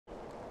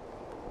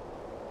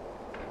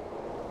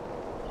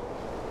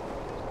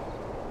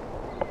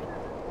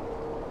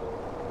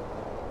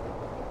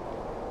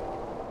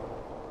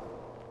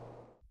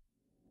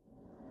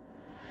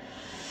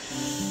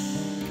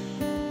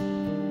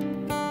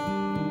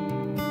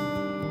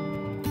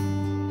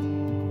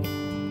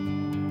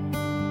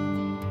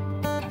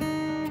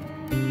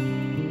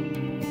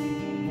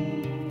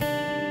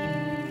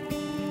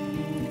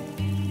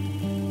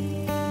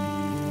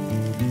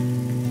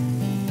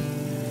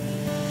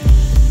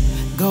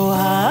go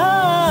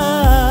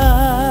high.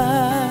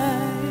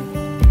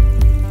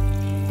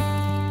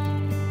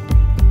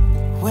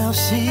 Well,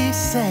 she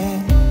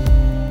said,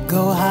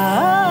 go high.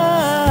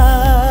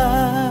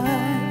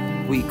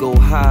 We go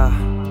high.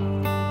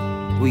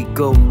 We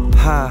go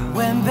high.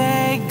 When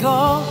they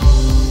go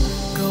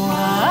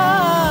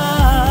high.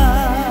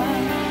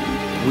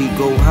 We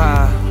go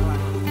high.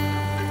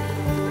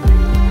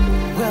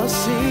 Well,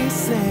 she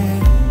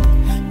said,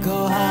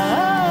 go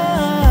high.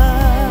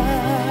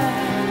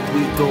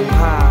 We go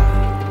high.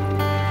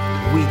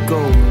 We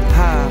go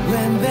high.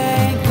 When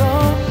they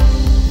go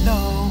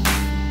low.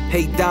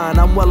 Hey Don,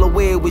 I'm well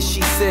aware what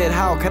she said.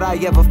 How could I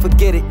ever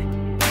forget it?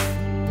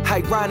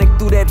 Ironic,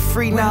 through that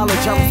free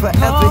knowledge, I'm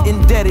forever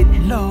indebted.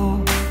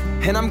 Low.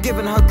 And I'm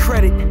giving her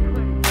credit.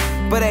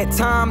 But at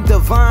time,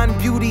 divine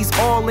beauty's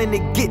all in the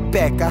get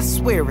back. I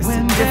swear it's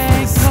a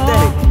different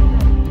aesthetic.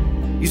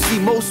 You see,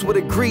 most would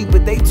agree,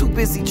 but they too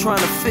busy trying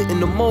to fit in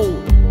the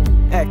mold,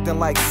 acting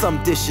like some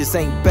dishes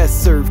ain't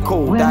best served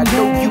cold. I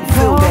know you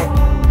feel that.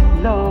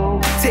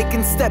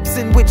 Taking steps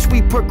in which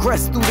we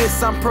progress through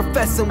this, I'm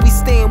professing we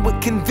stand with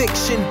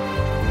conviction.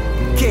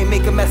 Can't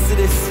make a mess of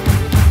this,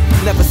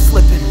 never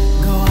slipping.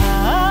 Go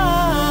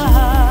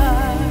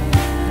high.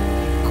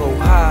 Go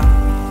high.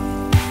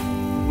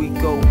 We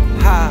go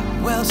high.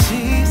 Well,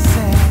 she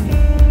said,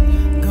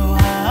 go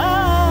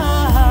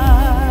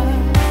high.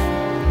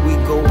 We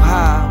go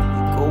high.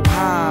 We go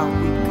high.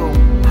 We go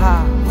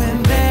high. When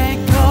they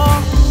go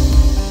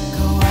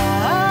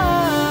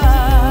high.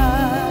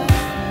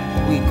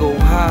 We go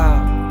high.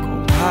 Go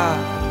high.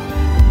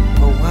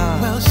 Go high.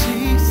 Well,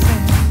 she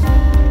said,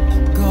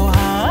 go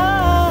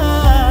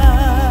high.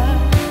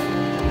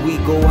 We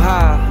go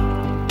high.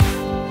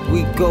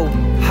 We go